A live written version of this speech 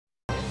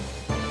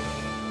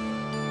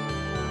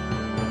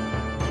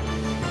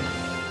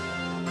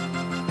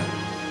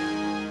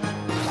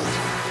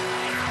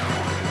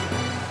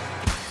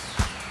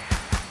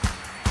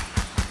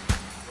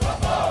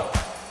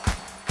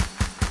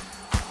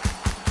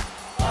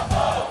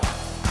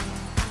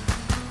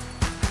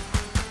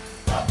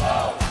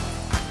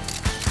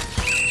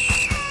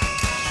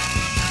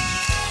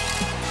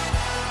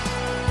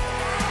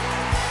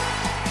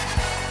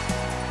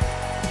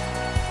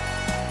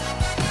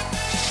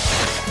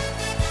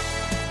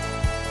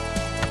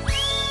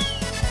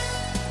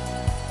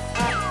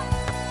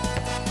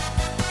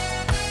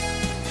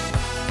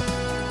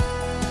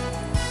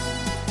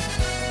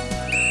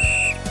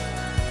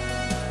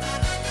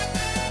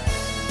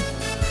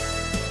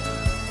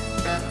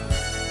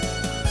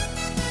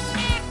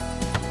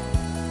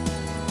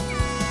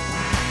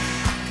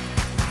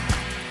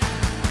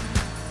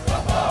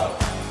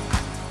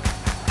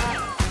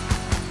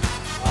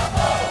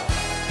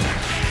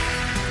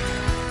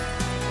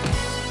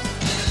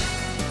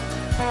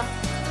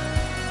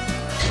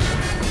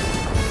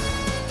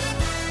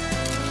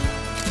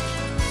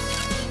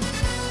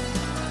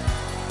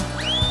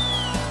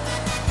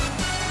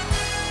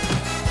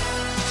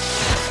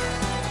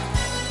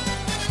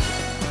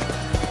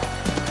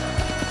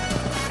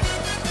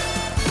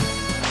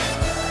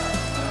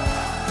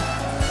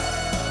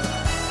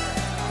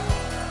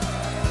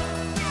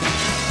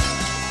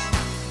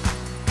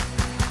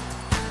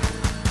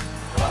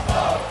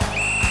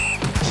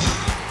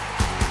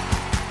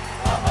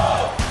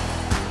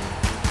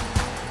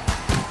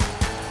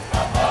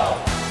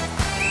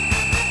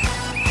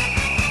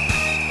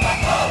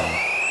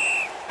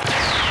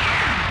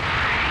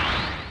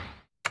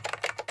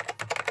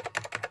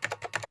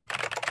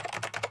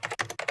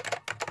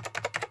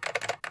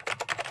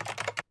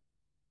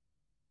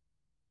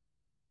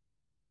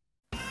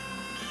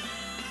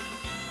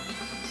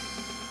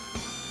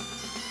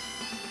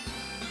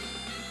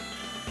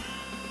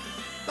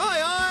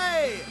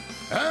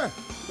Huh?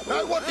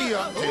 Now, what are you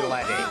up to,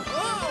 laddie?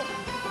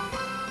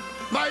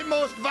 My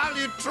most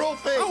valued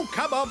trophy! Oh,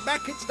 come on,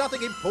 Mac, it's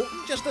nothing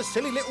important, just a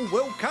silly little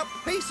World Cup.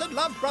 Peace and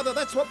love, brother,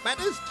 that's what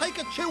matters. Take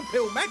a chill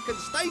pill, Mac, and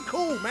stay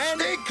cool, man.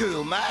 Stay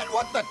cool, man?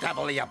 What the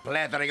devil are you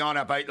blethering on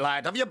about,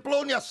 lad? Have you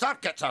blown your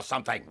circuits or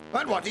something?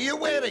 And what are you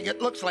wearing?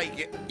 It looks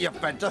like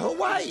you've been to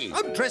Hawaii.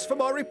 I'm dressed for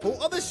my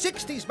report on the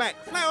 60s,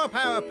 Mac. Flower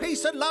power,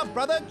 peace and love,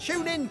 brother.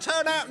 Tune in,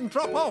 turn out and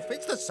drop off.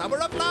 It's the summer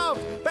of love.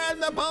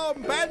 Ban the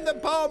bomb, ban the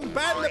bomb,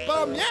 ban the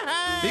bomb,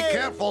 yeah! Be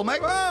careful, Mick.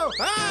 Whoa.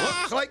 Ah.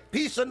 Looks like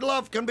peace and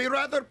love can be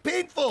rather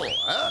painful,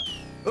 huh?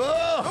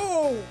 Oh!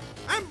 Oh,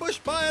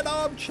 ambushed by an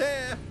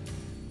armchair.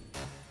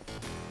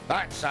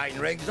 That sign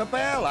rings a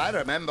bell. I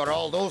remember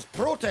all those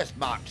protest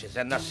marches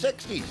in the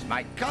 60s.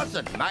 My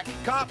cousin, Mac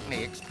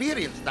Cartney,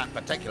 experienced that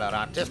particular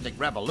artistic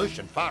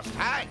revolution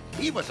firsthand.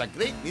 He was a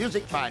great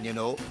music fan, you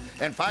know.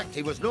 In fact,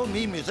 he was no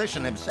mean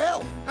musician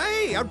himself.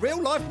 Hey, a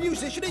real-life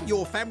musician in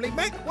your family,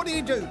 Mac. What do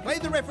you do? Play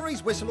the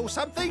referee's whistle or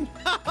something?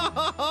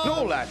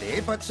 No, laddie,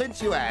 but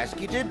since you ask,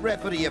 he did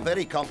referee a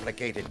very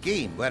complicated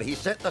game where he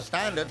set the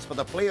standards for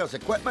the players'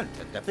 equipment.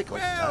 A difficult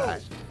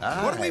task.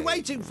 What are we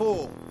waiting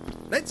for?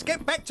 Let's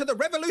get back to the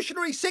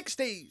revolutionary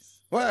 60s.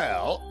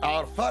 Well,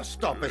 our first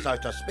stop is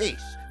outer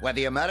space, where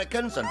the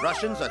Americans and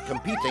Russians are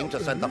competing to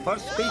send the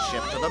first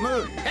spaceship to the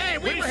moon. Hey,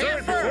 we were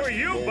here first! Before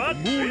you, but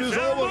moon is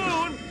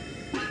ours!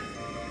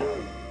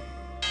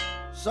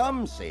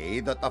 Some say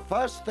that the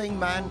first thing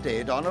man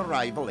did on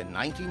arrival in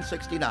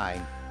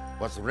 1969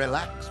 was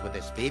relax with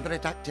his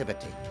favorite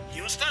activity.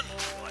 Houston,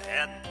 go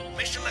ahead.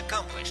 Mission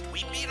accomplished.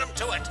 We beat them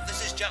to it.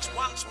 This is just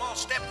one small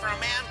step for a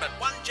man, but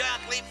one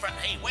giant leap for...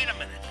 Hey, wait a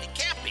minute. It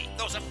can't be.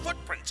 Those are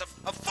footprints of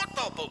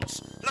football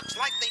boots. Looks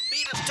like they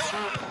beat us to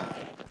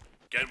it.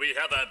 Can we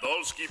have a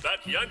ball-ski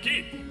back,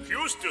 Yankee?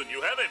 Houston,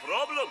 you have a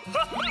problem.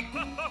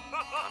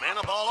 Come in,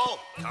 Apollo.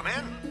 Come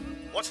in.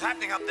 What's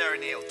happening up there,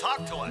 Neil?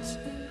 Talk to us.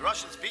 The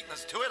Russians beating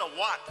us to it or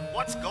what?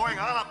 What's going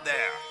on up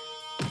there?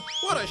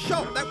 What a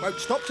shot! That won't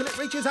stop till it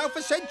reaches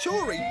Alpha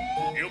Centauri.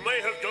 You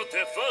may have got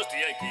there first,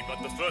 Yankee, but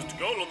the first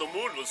goal on the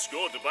moon was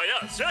scored by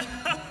us.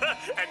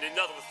 And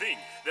another thing,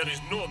 there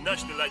is no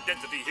national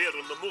identity here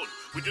on the moon.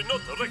 We do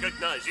not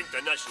recognize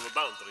international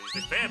boundaries.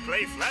 The fair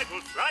play flag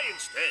will fly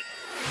instead.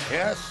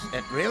 Yes,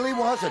 it really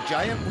was a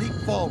giant leap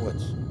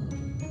forwards.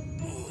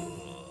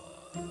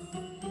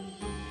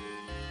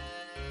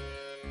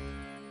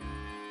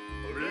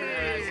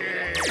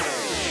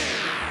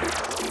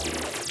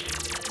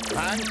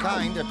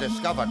 Mankind had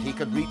discovered he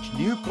could reach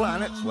new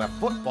planets where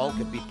football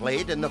could be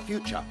played in the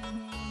future.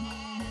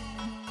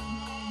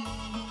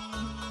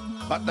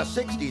 But the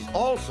 60s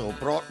also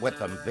brought with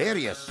them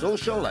various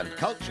social and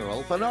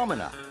cultural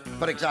phenomena.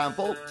 For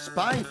example,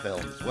 spy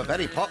films were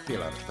very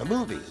popular, the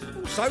movies.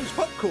 So's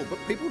popcorn, but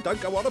people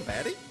don't go on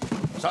about it.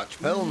 Such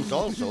films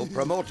also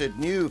promoted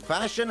new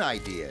fashion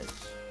ideas.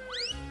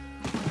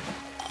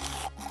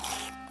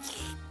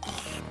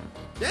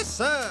 Yes,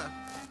 sir.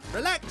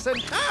 Relax and...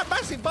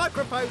 massive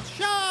microphones!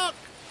 Shark!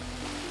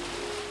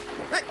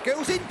 That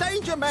girl's in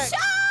danger, Mac!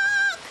 Shark!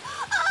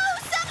 Oh,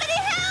 somebody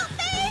help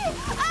me!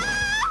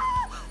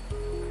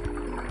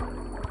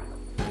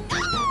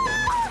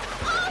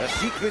 The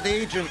secret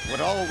agent would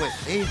always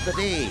save the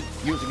day,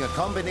 using a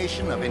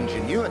combination of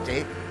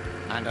ingenuity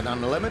and an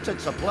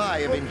unlimited supply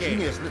of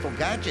ingenious little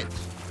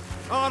gadgets.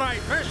 All right,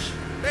 fish.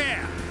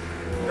 There.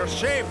 You're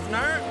safe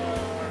now.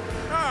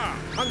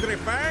 Hungry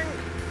Fang.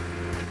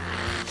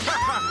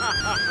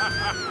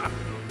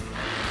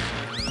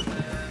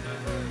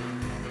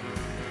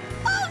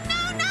 Oh,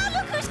 no,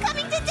 look who's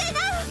coming to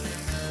dinner!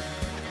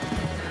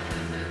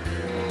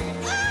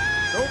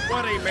 Don't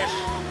worry, miss.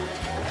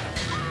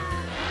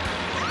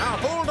 Now,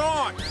 hold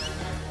on.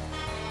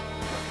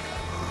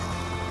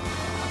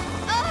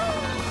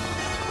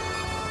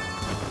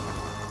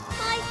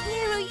 My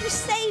hero, you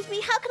saved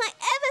me. How can I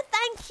ever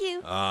thank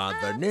you?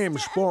 The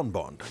name's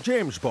Bonbon.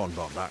 James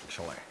Bonbon,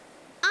 actually.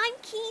 I'm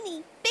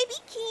Keeny. Baby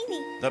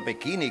Keeny. The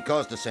bikini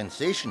caused a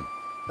sensation.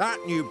 That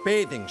new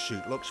bathing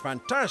suit looks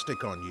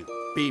fantastic on you,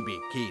 Baby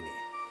Keeny.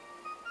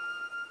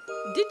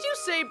 Did you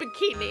say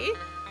bikini?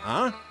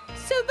 Huh?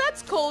 So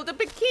that's called a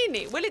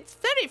bikini. Well, it's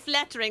very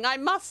flattering, I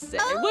must say.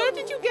 Where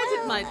did you get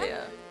it, my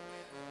dear?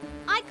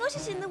 I got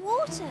it in the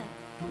water.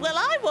 Well,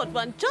 I want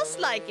one just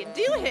like it.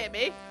 Do you hear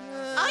me?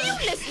 Are you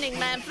listening,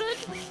 Manfred?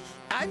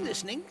 I'm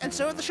listening, and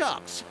so are the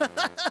sharks.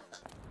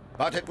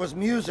 But it was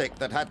music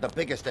that had the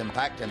biggest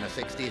impact in the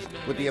 60s,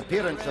 with the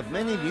appearance of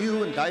many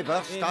new and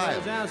diverse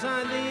styles.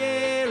 Outside the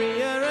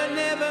area and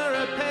never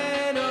a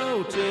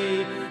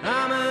penalty.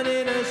 I'm an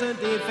innocent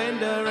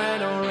defender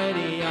and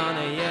already on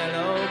a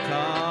yellow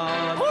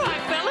card. All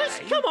right, fellas,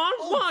 come on.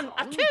 1,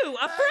 a 2,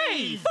 a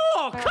 3,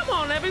 4. Come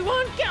on,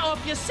 everyone. Get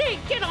off your seat.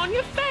 Get on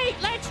your feet.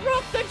 Let's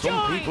rock the joint.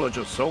 Some people are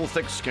just so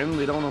thick-skinned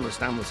they don't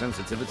understand the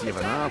sensitivity of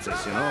an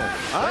artist, you know.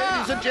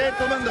 Ladies and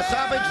gentlemen, the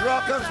Savage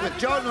Rockers with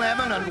John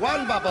Lemon and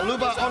Juan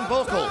Babaluba on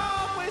vocal.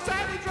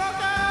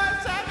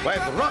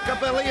 With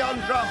Rockabilly on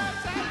drums.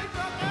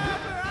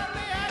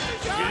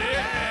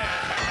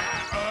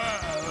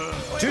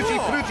 Tutti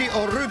Frutti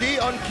or Rudy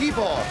on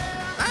keyboard.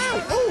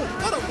 Ow! Oh,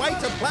 what a way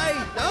to play!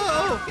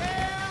 Oh!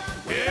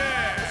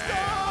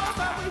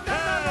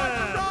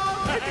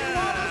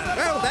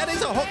 Well, that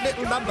is a hot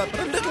little number, but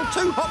a little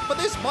too hot for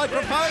this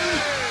microphone.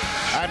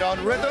 And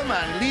on rhythm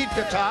and lead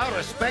guitar,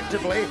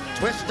 respectively,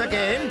 Twist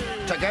Again,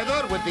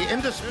 together with the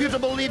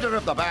indisputable leader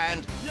of the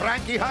band,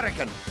 Frankie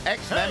Hurricane,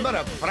 ex-member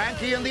of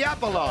Frankie and the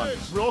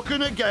Apollons.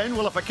 Rockin' again?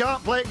 Well, if I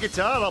can't play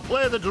guitar, I'll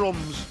play the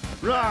drums.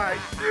 Right.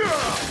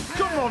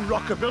 Come on,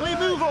 Rockabilly,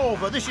 move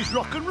over. This is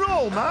rock and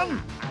roll,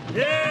 man.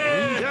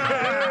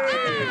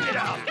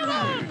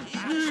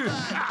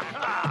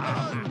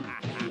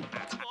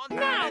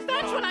 Now,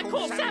 that's what I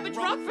call savage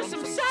rock for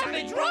some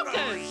savage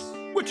rockers.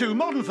 We're too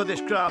modern for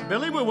this crowd,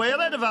 Billy. We're way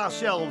ahead of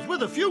ourselves. We're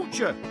the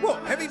future.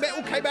 What, heavy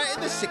metal came out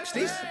in the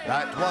 60s?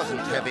 That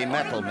wasn't heavy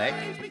metal, Mick.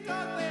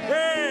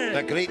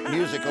 The great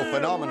musical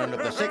phenomenon of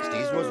the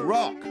 60s was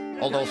rock,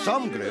 although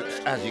some groups,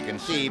 as you can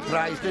see,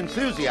 prized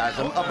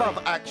enthusiasm above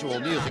actual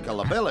musical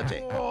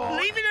ability.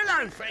 Leave it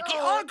alone, Frankie.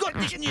 I got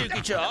this new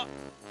guitar,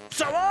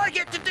 so I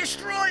get to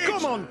destroy it.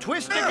 Come on,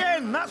 Twist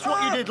again. That's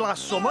what you did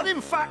last summer.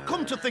 In fact,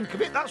 come to think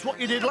of it, that's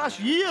what you did last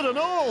year and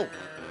all.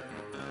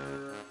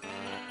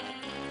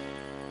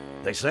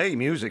 They say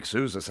music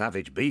soothes a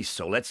savage beast,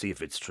 so let's see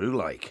if it's true,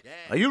 like.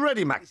 Are you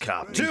ready,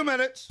 McCartney? 2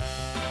 minutes.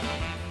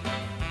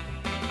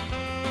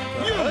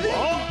 You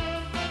what?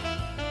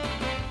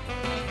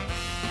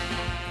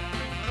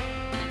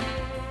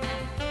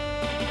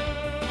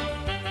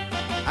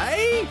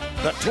 Hey?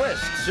 The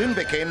twist soon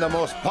became the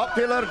most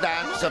popular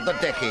dance of the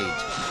decade.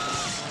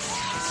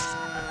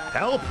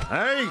 Help!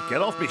 Hey,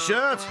 get off me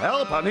shirt!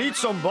 Help, I need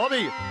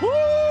somebody! Woo!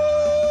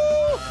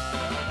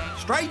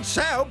 Strange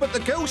sound, but the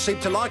girls seem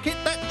to like it.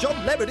 That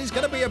John Lemon is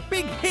going to be a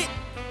big hit.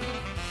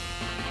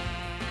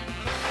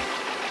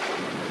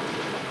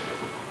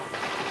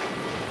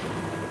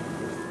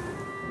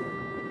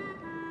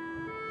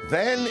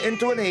 Then,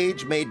 into an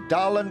age made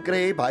dull and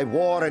grey by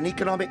war and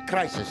economic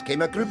crisis,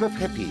 came a group of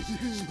hippies,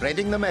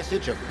 spreading the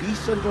message of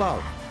peace and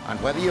love.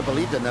 And whether you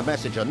believed in the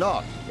message or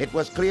not, it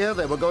was clear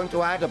they were going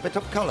to add a bit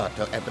of colour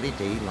to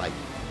everyday life.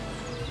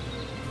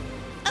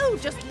 Oh,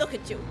 just look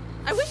at you.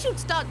 I wish you'd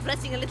start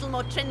dressing a little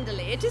more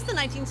trendily. It is the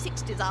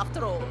 1960s,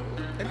 after all.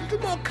 A little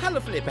more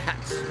colourfully,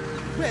 perhaps.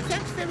 Well,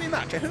 thanks very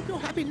much. I hope you're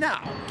happy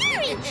now.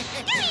 Gooey!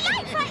 Gooey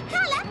like bright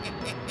colour!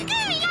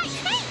 Gooey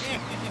like me!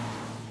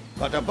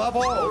 But above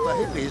all, the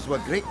hippies were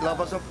great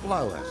lovers of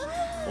flowers.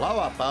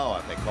 Flower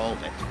power, they called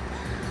it.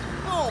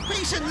 Oh,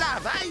 peace and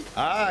love, eh?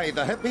 Aye,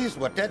 the hippies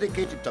were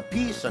dedicated to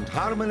peace and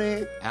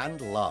harmony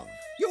and love.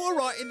 You all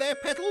right in there,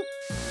 Petal?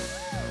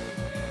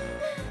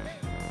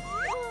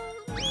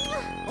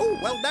 Oh,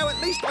 well, now at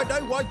least I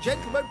know why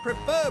gentlemen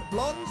prefer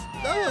blondes.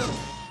 Ugh.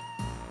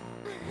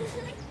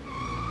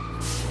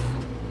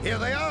 Here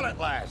they are at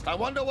last. I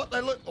wonder what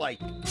they look like.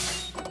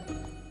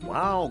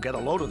 Wow, get a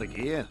load of the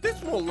gear.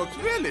 This one looks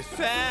really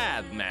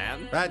sad,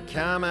 man. Bad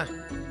karma.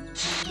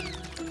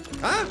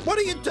 Huh? What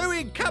are you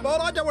doing? Come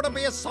on, I don't want to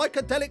be a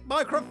psychedelic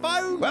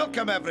microphone.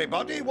 Welcome,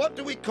 everybody. What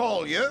do we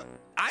call you?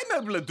 I'm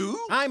Obladoo.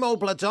 I'm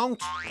Obladonk.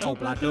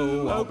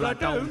 Obladoo,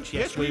 Obladonk.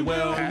 Yes, we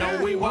will. No,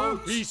 we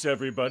won't. Peace,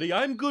 everybody.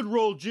 I'm Good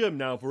Roll Jim.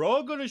 Now, if we're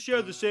all going to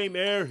share the same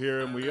air here,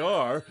 and we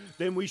are,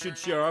 then we should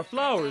share our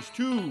flowers,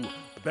 too.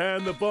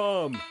 Ban the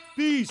bomb.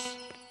 Peace.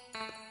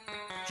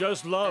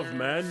 Just love,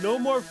 man. No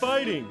more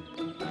fighting.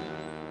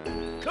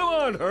 Come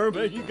on,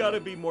 Herman. You gotta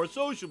be more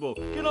sociable.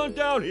 Get on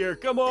down here.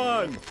 Come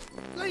on.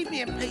 Leave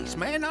me in peace,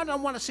 man. I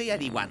don't want to see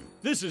anyone.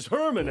 This is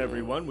Herman,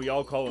 everyone. We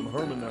all call him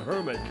Herman the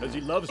Hermit because he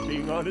loves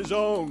being on his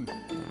own.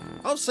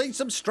 I've seen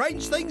some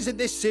strange things in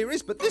this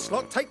series, but this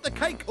lot take the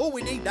cake. All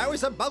we need now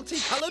is a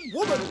multicoloured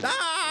woman.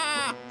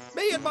 Ah!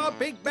 Me and my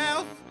big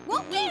mouth.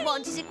 What we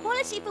want is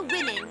equality for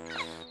women.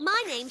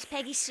 My name's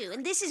Peggy Sue,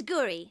 and this is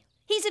Guri.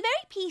 He's a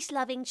very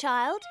peace-loving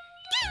child.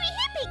 Gooey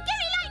hippie,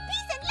 gooey like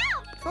peace and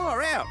love.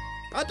 Far out.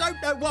 I don't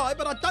know why,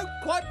 but I don't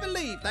quite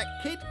believe that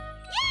kid.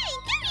 Yay,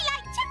 gooey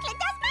like chocolate.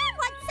 Does man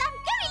want some?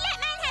 Gooey let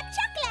man have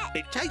chocolate.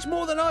 It takes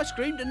more than ice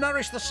cream to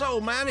nourish the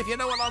soul, man, if you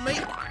know what I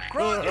mean.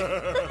 Crikey.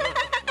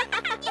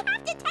 You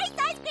have to taste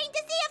ice cream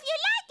to see if you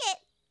like it.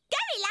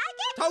 Gooey like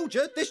it. told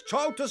you, this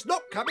child does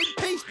not come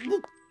in peace.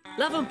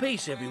 Love and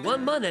peace,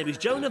 everyone. My name is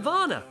Joe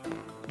Nirvana.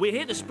 We're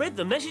here to spread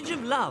the message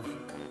of love.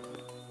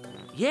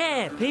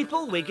 Yeah,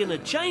 people, we're going to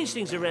change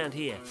things around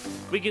here.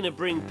 We're going to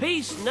bring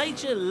peace,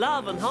 nature,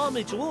 love and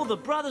harmony to all the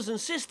brothers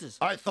and sisters.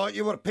 I thought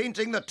you were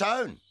painting the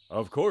town.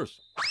 Of course.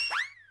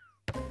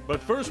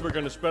 But first, we're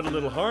going to spread a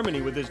little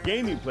harmony with this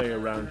game you play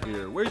around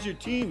here. Where's your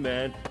team,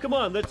 man? Come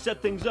on, let's set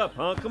things up,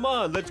 huh? Come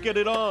on, let's get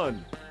it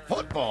on.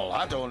 Football?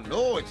 I don't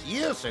know. It's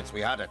years since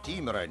we had a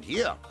team around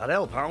here. I'd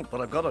help out,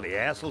 but I've got a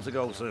rehearsal to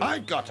go to.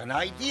 I've got an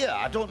idea.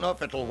 I don't know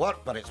if it'll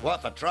work, but it's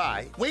worth a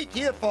try. Wait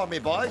here for me,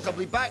 boys. I'll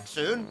be back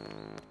soon.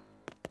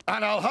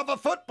 And I'll have a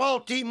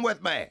football team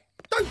with me.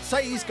 Don't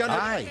say he's gonna...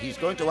 Aye, he's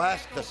going to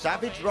ask the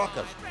Savage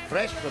Rockers,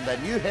 fresh from their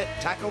new hit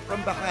Tackle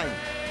From Behind.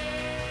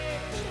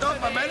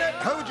 Stop a minute.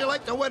 How would you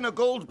like to win a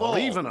gold ball? Or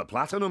even a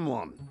platinum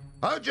one.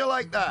 How'd you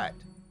like that?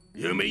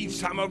 You mean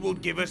someone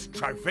would give us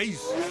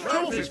trophies?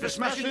 Trophies for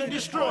smashing and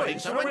destroying,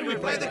 so when we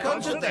play the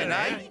concert then,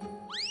 eh?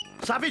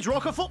 Savage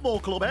Rocker Football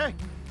Club, eh?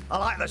 I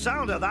like the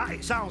sound of that.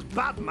 It sounds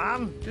bad,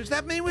 man. Does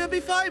that mean we'll be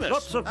famous?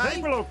 Lots of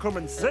people will come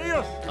and see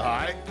us.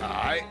 Aye,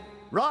 aye.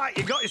 Right,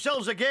 you got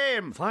yourselves a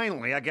game.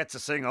 Finally, I get to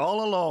sing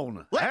all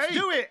alone. Let's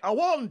do it. A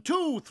 1,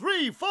 2,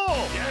 3, 4. No,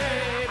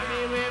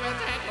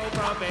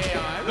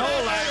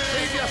 lads,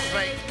 save your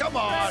strength. Come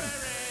on.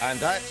 And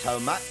that's how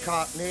Matt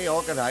Cartney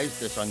organised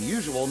this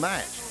unusual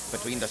match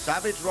between the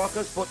Savage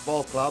Rockers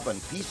Football Club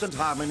and Peace and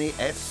Harmony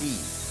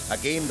FC, a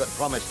game that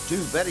promised two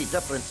very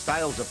different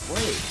styles of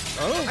play.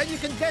 Oh. And you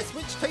can guess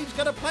which team's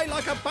going to play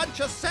like a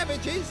bunch of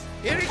savages.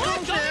 Here he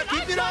comes now.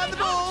 Keep your eye on the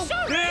ball.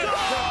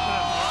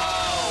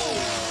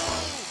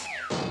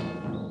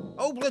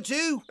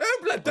 Obla-do.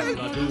 Obla-do,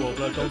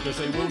 obla-do, they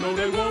say will, no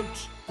they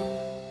won't.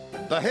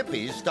 The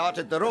hippies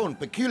started their own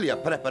peculiar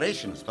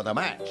preparations for the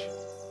match.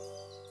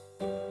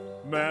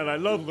 Man, I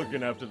love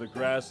looking after the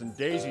grass, and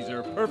daisies are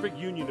a perfect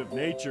union of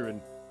nature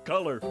and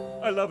color.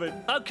 I love it.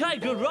 Okay,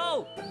 good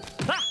roll.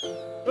 Ha!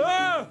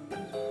 Ah!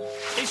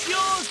 It's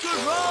yours,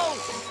 good roll.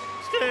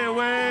 Stay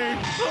away.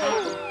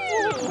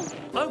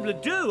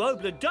 Obla-do,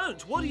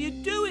 obla-don't. What are you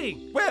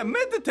doing? We're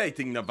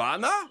meditating,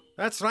 Nirvana.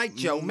 That's right,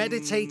 Joe,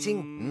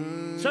 meditating.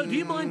 So do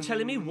you mind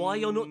telling me why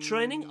you're not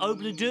training,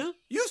 obla-do?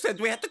 You said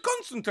we had to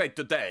concentrate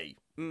today.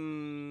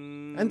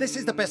 And this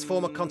is the best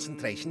form of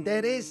concentration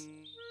there is.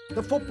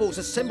 The football's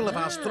a symbol of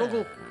our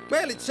struggle.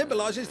 Well, it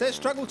symbolises their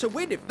struggle to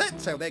win, if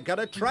that's how they're going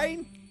to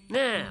train.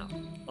 Now,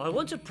 I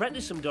want to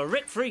practice some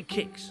direct free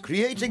kicks.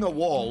 Creating a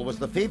wall was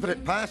the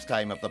favourite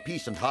pastime of the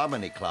Peace and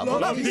Harmony Club.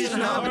 Love, peace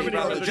and harmony,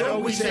 Brother Joe.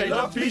 We say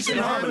love, peace and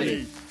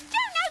harmony. Joe,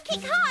 no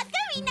kick hard.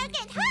 Gary, no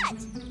get hurt.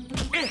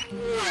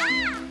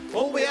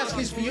 All we ask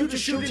is for you to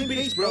shoot in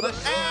peace, brother.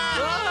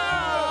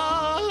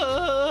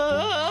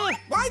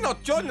 Why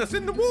not join us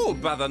in the wall,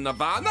 Brother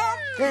Nirvana?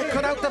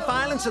 Cut out the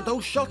violence of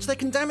those shots. They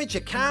can damage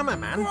your karma,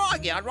 man.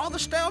 Crikey, I'd rather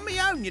stay on my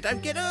own. You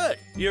don't get hurt.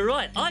 You're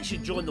right. I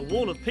should join the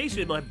wall of peace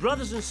with my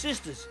brothers and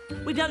sisters.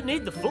 We don't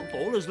need the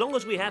football as long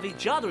as we have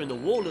each other in the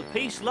wall of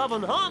peace, love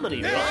and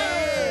harmony, right?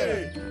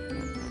 Hey!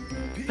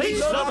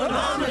 Peace, love and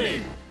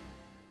harmony.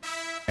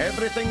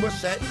 Everything was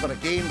set for a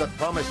game that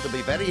promised to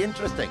be very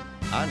interesting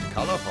and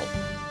colourful.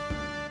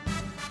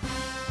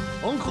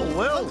 Uncle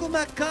Will. Uncle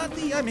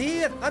McCarthy, I'm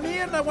here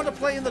and I want to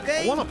play in the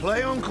game. I want to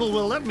play, Uncle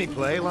Will. Let me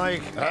play,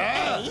 like...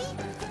 Hey?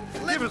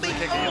 Give us the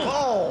kick of your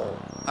ball.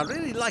 I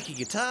really like your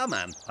guitar,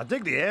 man. I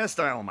dig the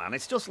hairstyle, man.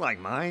 It's just like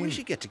mine. We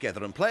should get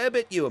together and play a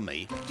bit, you and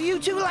me. Do you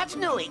two lads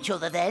know each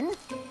other, then?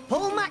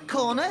 Paul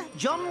McCorner,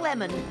 John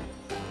Lemon.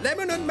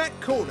 Lemon and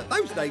Matt Corner.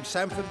 Those names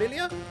sound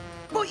familiar.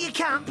 But you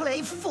can't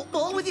play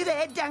football with your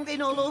hair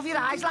dangling all over your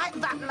eyes like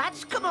that,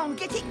 lads. Come on,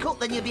 get it cut,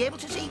 then you'll be able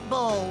to see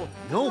ball.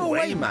 No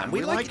way, man.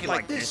 We like it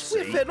like this.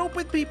 We're fed up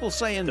with people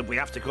saying that we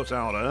have to cut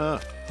out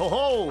Ho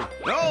ho!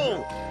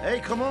 No! Hey,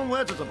 come on,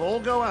 where does the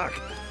ball go, Ack?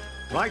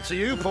 Right to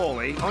you,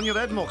 Paulie. On your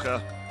head,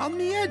 mucker. On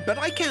me head, but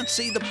I can't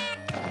see the...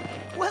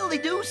 Well, they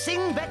do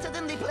sing better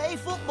than they play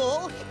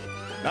football.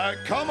 Now,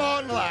 come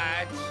on,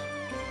 lads.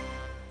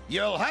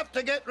 You'll have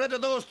to get rid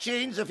of those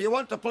chains if you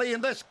want to play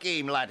in this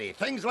game, laddie.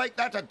 Things like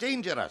that are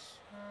dangerous.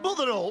 But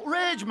they're all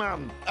rage,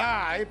 man.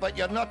 Aye, but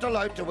you're not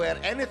allowed to wear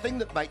anything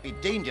that might be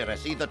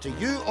dangerous either to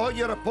you or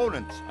your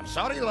opponents. I'm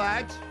sorry,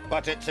 lads,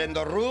 but it's in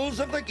the rules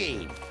of the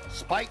game.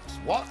 Spikes,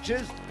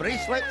 watches,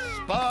 bracelets,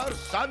 spurs,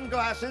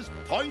 sunglasses,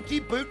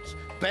 pointy boots,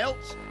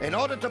 belts. In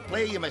order to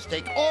play, you must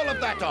take all of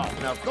that off.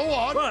 Now, go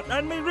on. What?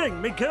 And me ring?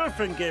 Me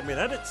girlfriend gave me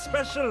that. It's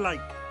special, like...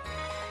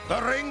 The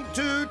ring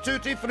too,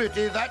 Tutti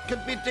Frutti, that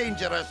could be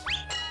dangerous.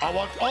 I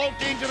want all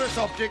dangerous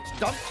objects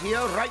dumped here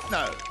right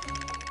now.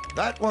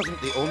 That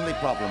wasn't the only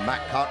problem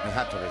Matt Cartney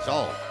had to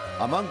resolve.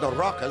 Among the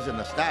rockers in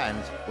the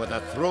stands were the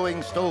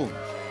throwing stones,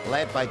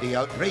 led by the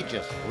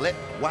outrageous Lip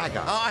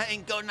Wagger. I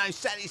ain't got no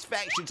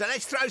satisfaction, so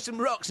let's throw some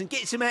rocks and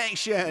get some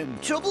action.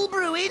 Trouble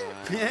brewing?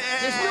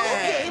 There's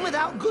no game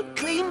without good,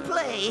 clean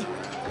play.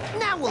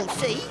 Now we'll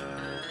see.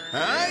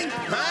 Hey?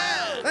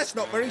 That's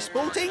not very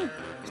sporting.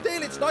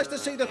 Still, it's nice to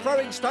see the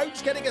throwing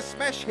stones getting a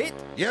smash hit.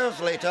 Years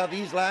later,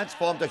 these lads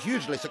formed a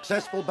hugely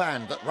successful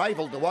band that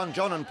rivalled the one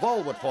John and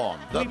Paul would form,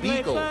 the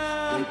Beagles.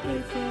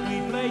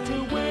 We play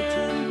to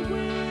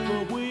win,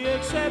 but we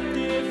accept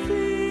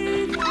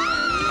defeat.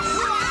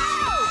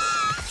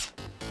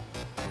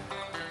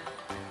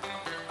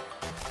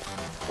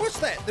 What's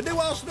that, the new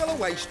Arsenal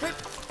away strip?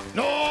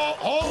 No,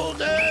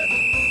 hold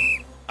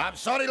it! I'm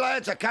sorry,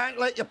 lads, I can't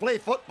let you play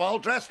football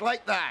dressed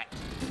like that.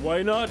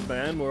 Why not,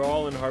 man? We're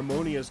all in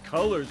harmonious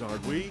colours,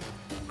 aren't we?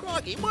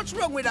 Crikey, what's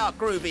wrong with our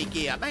groovy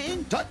gear,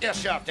 man? Tuck your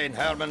shirt in,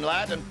 Herman,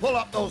 lad, and pull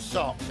up those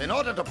socks. In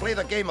order to play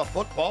the game of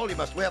football, you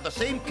must wear the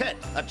same kit.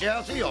 A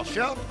jersey or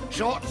shirt,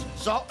 shorts,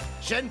 socks,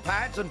 shin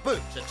pads and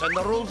boots. It's in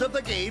the rules of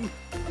the game.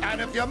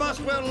 And if you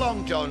must wear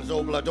long johns,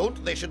 Obla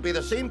don't, they should be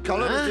the same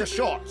colour as your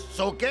shorts.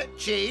 So get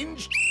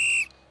changed.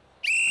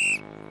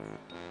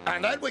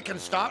 And then we can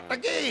start the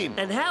game.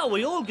 And how are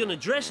we all going to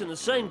dress in the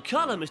same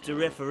colour, Mr.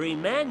 Referee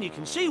Man? You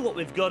can see what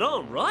we've got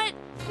on, right?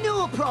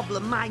 No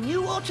problem. My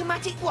new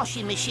automatic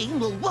washing machine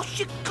will wash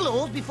your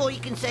clothes before you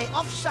can say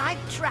offside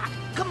trap.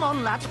 Come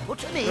on, lads, put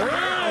them in.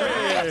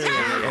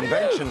 Hey!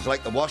 Inventions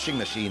like the washing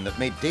machine that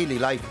made daily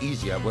life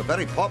easier were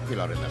very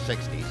popular in the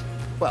 60s.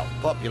 Well,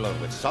 popular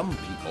with some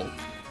people.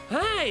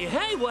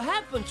 Hey, what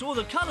happened to all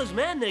the colours,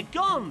 man? They're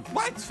gone.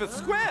 Whites for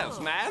squares,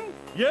 man.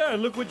 Yeah,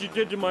 and look what you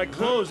did to my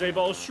clothes. They've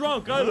all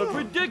shrunk. I look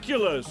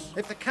ridiculous.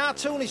 If the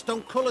cartoonists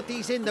don't colour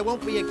these in, there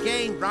won't be a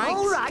game, right?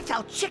 All right,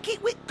 I'll check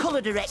it with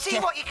colour director. See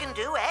what you can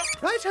do, eh?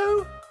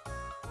 Right-ho.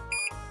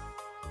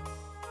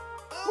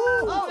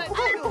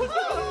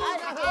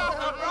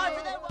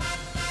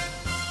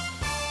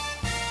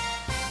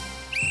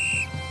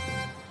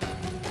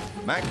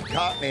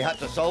 McCartney had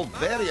to solve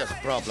various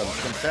problems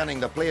concerning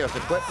the players'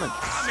 equipment.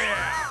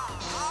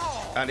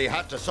 And he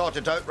had to sort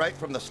it out right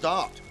from the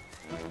start.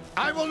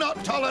 I will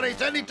not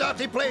tolerate any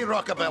dirty play,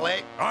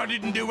 Rockabilly. I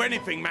didn't do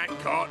anything,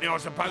 McCartney. I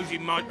suppose he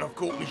might have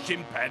caught me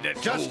shin pad,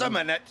 that's Just all. a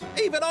minute.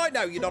 Even I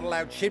know you're not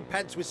allowed shin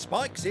pads with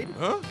spikes in.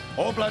 Huh?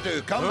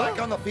 Obladu, come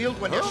back on the field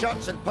when your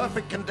shirt's in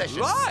perfect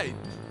condition. Right.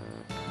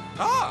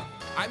 Ah,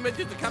 I'm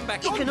ready to come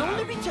back You on can now.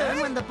 only return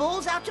when the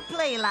ball's out to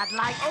play, lad,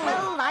 like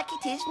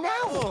it is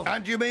now.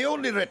 And you may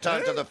only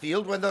return to the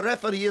field when the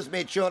referee has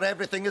made sure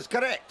everything is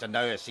correct. And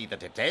now I see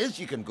that it is,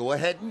 you can go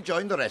ahead and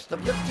join the rest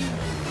of your team.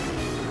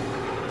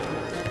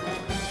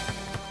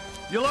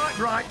 You like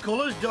bright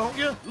colours, don't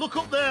you? Look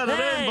up there, the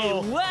Hey,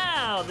 rainbow.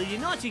 wow, the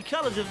united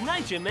colours of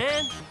nature,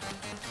 man.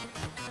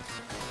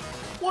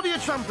 What are you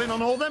trampling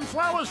on all them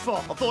flowers for?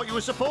 I thought you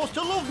were supposed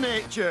to love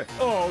nature.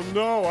 Oh,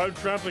 no, I'm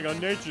trampling on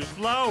nature's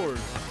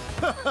flowers.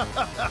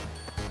 I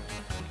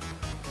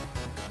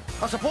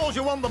suppose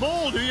you want the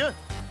ball, do you?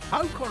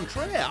 Au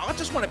contraire, I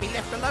just want to be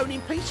left alone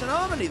in peace and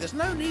harmony. There's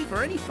no need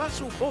for any fuss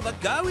or bother.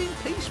 Go in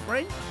peace,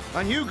 friend.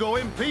 And you go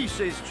in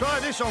pieces. Try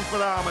this on for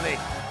harmony.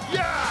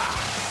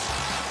 Yeah!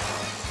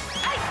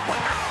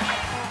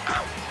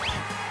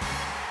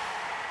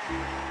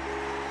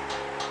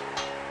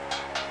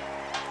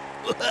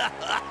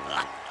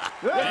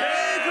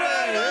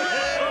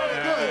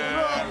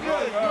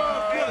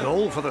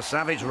 Goal for the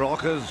Savage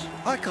Rockers.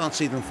 I can't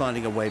see them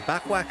finding a way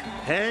back, Whack.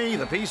 Hey,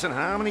 the Peace and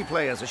Harmony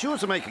players are sure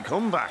to make a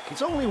comeback.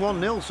 It's only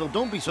 1-0, so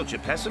don't be such a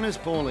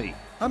pessimist, Paulie.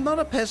 I'm not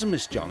a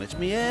pessimist, John. It's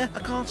me air. I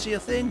can't see a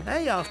thing.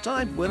 Hey,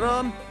 half-time. We're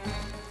on.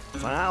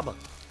 Fab.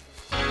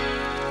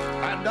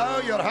 And now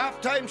your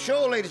half-time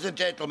show, ladies and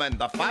gentlemen,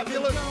 the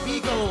fabulous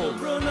Beagles.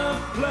 Run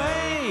of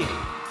play,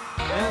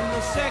 and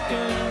the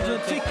seconds are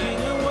ticking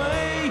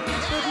away.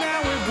 But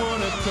now we've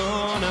won a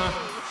corner.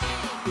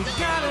 We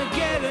gotta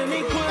get an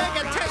equal.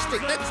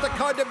 Fantastic! That's the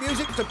kind of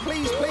music to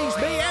please me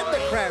and the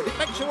crowd. It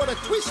makes you want to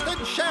twist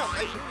and shout.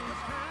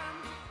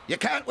 You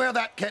can't wear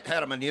that kit,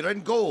 Herman. You're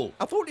in goal.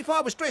 I thought if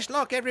I was dressed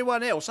like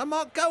everyone else, I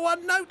might go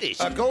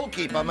unnoticed. A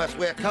goalkeeper must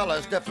wear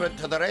colours different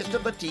to the rest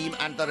of the team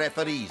and the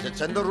referees.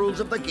 It's in the rules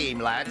of the game,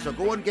 lad, so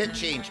go and get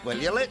changed, will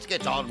you? Let's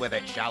get on with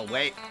it, shall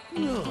we?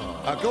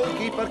 A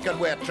goalkeeper can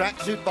wear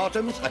tracksuit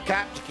bottoms, a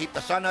cap to keep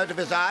the sun out of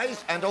his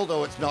eyes, and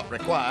although it's not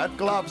required,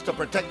 gloves to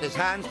protect his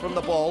hands from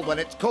the ball when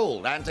it's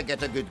cold and to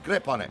get a good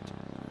grip on it.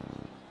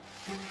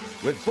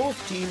 With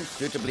both teams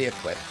suitably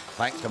equipped,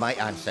 thanks to my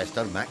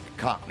ancestor,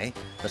 McCartney,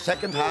 the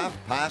second half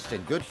passed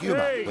in good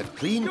humour, with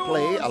clean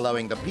play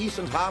allowing the Peace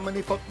and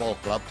Harmony Football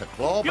Club to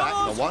claw back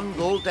the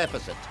 1-goal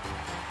deficit.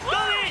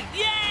 Got it!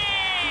 Yay!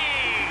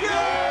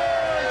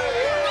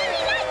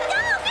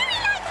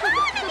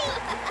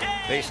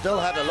 They still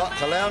had a lot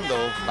to learn,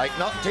 though, like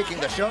not taking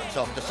the shirts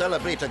off to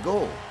celebrate a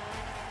goal.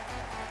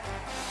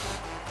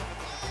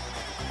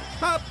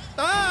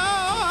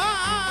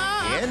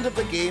 The end of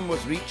the game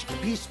was reached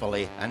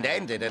peacefully and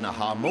ended in a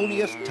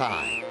harmonious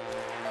tie.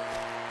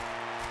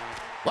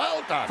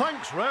 Well done.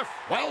 Thanks, ref.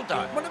 Well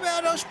done. What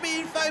about us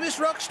being famous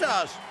rock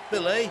stars,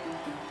 Billy?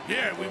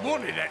 Yeah, we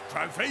wanted that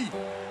trophy.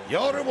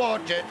 Your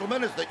reward,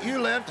 gentlemen, is that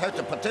you learnt how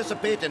to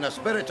participate in a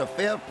spirit of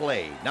fair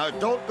play. Now,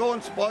 don't go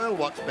and spoil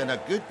what's been a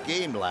good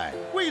game, lad.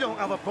 We don't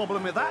have a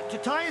problem with that. To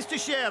tie is to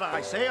share,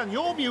 I say, and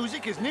your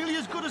music is nearly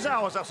as good as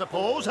ours, I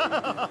suppose.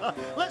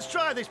 Let's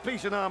try this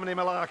peace and harmony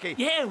malarkey.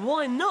 Yeah,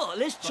 why not?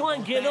 Let's try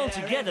and get on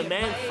together,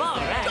 man. Far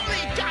out.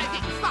 Jolly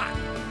diving fun!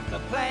 The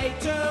play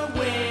to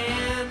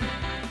win.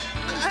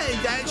 Hey,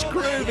 that's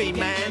groovy,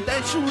 man.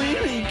 That's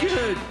really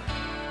good.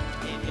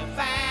 If you're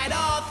fat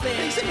or thin.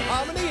 Peace and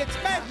harmony, it's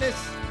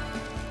madness.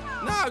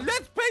 Now,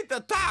 let's paint the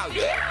town.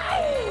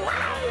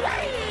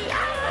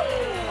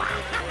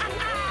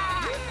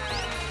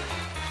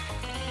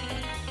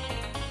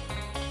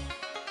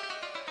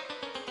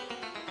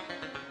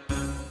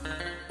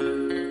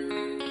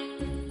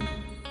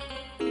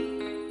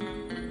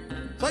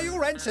 So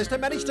your ancestor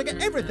managed to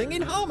get everything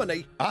in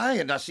harmony. Aye,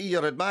 and I see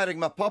you're admiring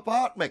my pop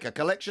art, Mick, a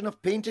collection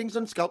of paintings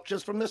and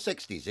sculptures from the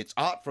 60s. It's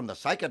art from the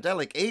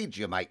psychedelic age,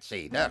 you might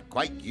say. They're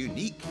quite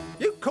unique.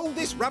 You call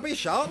this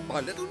rubbish art?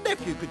 My little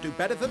nephew could do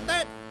better than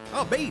that.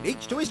 I mean,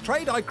 each to his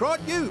trade, I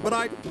grant you, but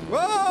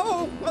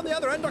Whoa! On the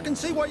other hand, I can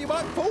see why you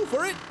might fall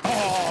for it.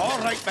 Oh, all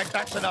right, Mick,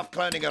 that's enough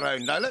clowning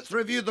around. Now, let's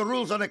review the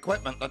rules on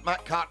equipment that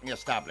Matt Cartney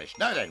established.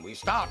 Now then, we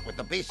start with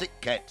the basic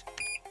kit.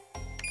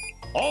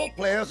 All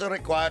players are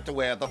required to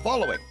wear the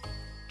following: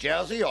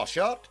 jersey or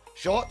shirt,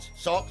 shorts,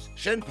 socks,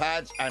 shin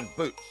pads and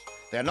boots.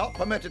 They're not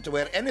permitted to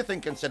wear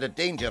anything considered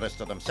dangerous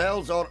to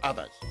themselves or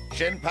others.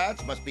 Shin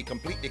pads must be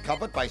completely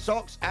covered by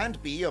socks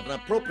and be of an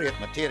appropriate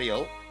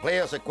material.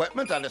 Players'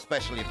 equipment, and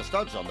especially the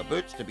studs on the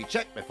boots, to be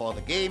checked before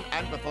the game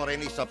and before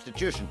any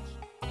substitutions.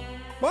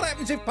 What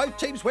happens if both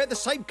teams wear the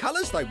same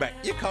colours, though, Matt?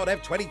 You can't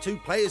have 22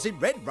 players in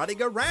red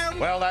running around.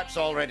 Well, that's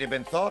already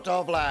been thought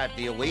of, lad.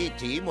 The away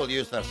team will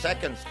use their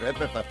second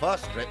strip if the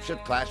first strip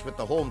should clash with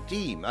the home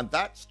team, and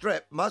that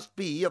strip must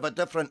be of a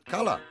different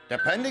colour.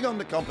 Depending on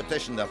the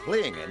competition they're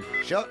playing in,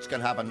 shirts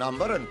can have a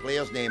number and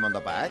player's name on the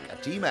back, a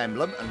team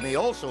emblem, and may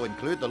also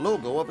include the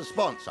logo of a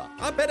sponsor.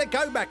 I better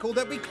go, Mac, or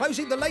they'll be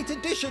closing the late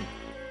edition.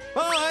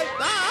 Bye!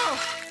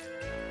 Ah!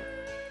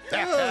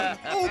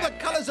 All the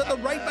colours of the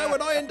rainbow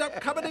and I end up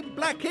covered in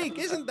black ink.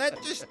 Isn't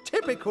that just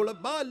typical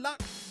of my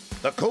luck?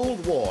 The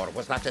Cold War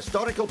was that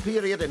historical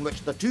period in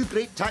which the two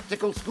great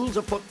tactical schools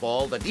of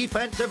football, the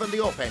defensive and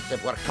the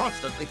offensive, were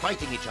constantly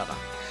fighting each other.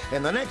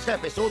 In the next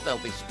episode, there'll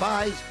be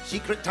spies,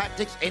 secret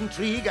tactics,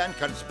 intrigue and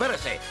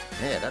conspiracy.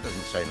 Yeah, that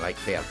doesn't sound like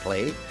fair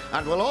play.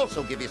 And we'll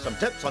also give you some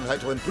tips on how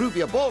to improve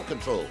your ball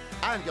control.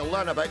 And you'll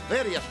learn about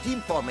various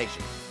team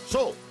formations.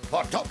 So,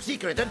 for top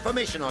secret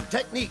information on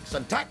techniques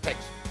and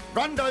tactics,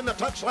 run down the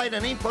touchline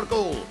and aim for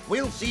goal.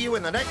 We'll see you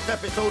in the next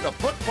episode of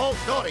Football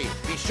Stories.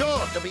 Be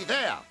sure to be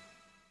there.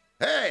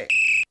 Hey,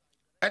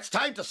 it's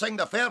time to sing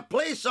the fair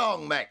play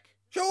song, Mick.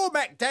 Sure,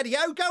 Mac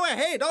Daddy-O, go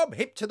ahead. I'm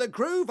hip to the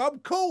groove. I'm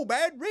cool,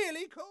 man,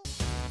 really cool.